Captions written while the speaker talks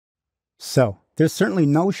So, there's certainly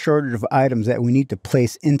no shortage of items that we need to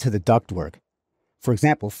place into the ductwork. For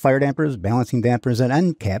example, fire dampers, balancing dampers, and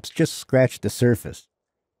end caps just scratch the surface.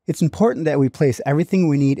 It's important that we place everything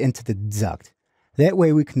we need into the duct. That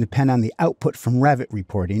way we can depend on the output from Revit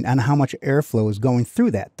reporting on how much airflow is going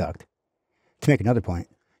through that duct. To make another point,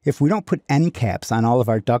 if we don't put end caps on all of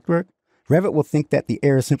our ductwork, Revit will think that the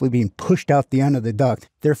air is simply being pushed out the end of the duct,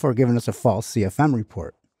 therefore giving us a false CFM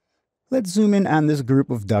report. Let's zoom in on this group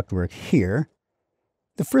of ductwork here.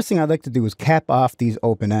 The first thing I'd like to do is cap off these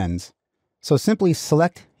open ends. So simply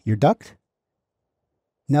select your duct.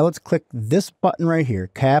 Now let's click this button right here,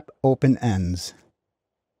 Cap Open Ends.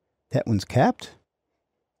 That one's capped.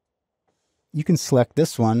 You can select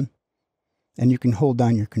this one, and you can hold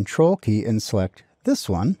down your Control key and select this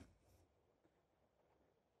one.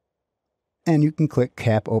 And you can click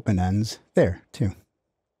Cap Open Ends there too.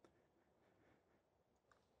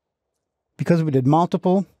 Because we did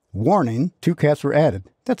multiple, warning, 2 caps were added.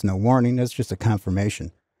 That's no warning, that's just a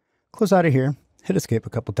confirmation. Close out of here, hit Escape a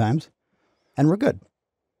couple times, and we're good.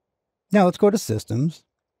 Now let's go to Systems.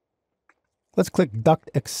 Let's click Duct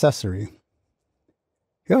Accessory.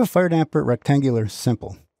 You have a fire damper rectangular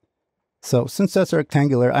simple. So since that's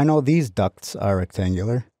rectangular, I know these ducts are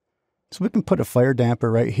rectangular. So we can put a fire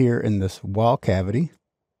damper right here in this wall cavity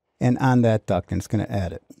and on that duct, and it's going to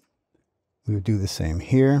add it. We would do the same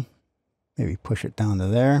here. Maybe push it down to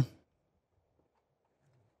there.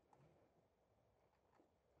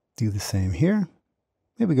 Do the same here.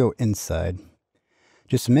 Maybe go inside.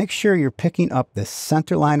 Just make sure you're picking up the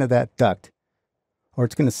center line of that duct, or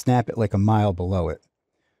it's going to snap it like a mile below it.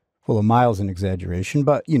 Well, a mile's an exaggeration,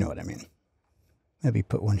 but you know what I mean. Maybe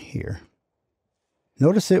put one here.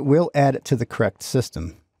 Notice it will add it to the correct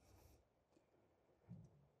system.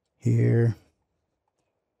 Here.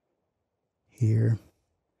 Here.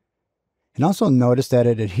 And also notice that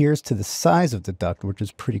it adheres to the size of the duct, which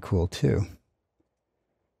is pretty cool too.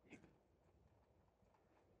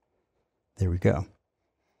 There we go.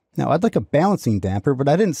 Now I'd like a balancing damper, but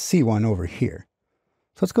I didn't see one over here.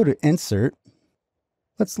 So let's go to Insert.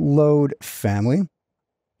 Let's load Family.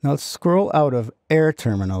 Now let's scroll out of Air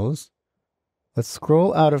Terminals. Let's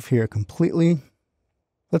scroll out of here completely.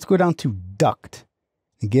 Let's go down to Duct.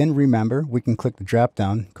 Again, remember, we can click the drop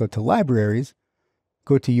down, go to Libraries,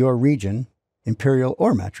 go to your region, Imperial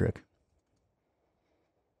or Metric.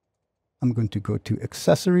 I'm going to go to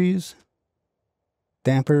Accessories,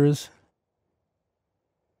 Dampers.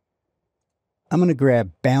 I'm going to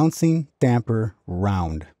grab Balancing Damper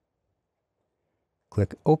Round.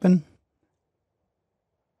 Click Open.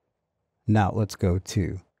 Now let's go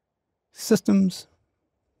to Systems.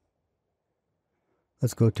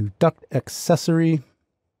 Let's go to Duct Accessory,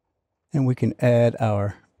 and we can add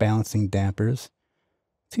our balancing dampers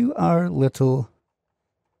to our little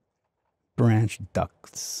branch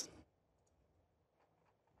ducts.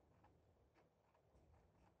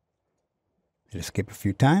 Hit Escape a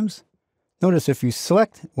few times. Notice if you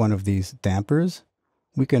select one of these dampers,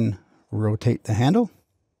 we can rotate the handle.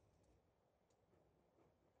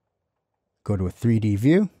 Go to a 3D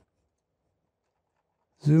view.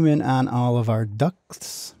 Zoom in on all of our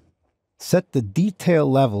ducts. Set the detail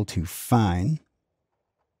level to fine.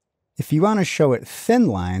 If you want to show it thin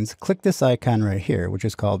lines, click this icon right here, which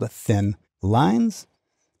is called Thin Lines.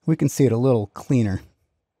 We can see it a little cleaner.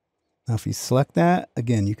 Now if you select that,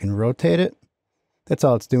 again, you can rotate it. That's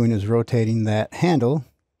all it's doing, is rotating that handle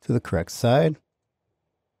to the correct side.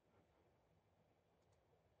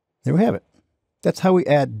 There we have it. That's how we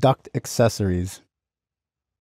add duct accessories.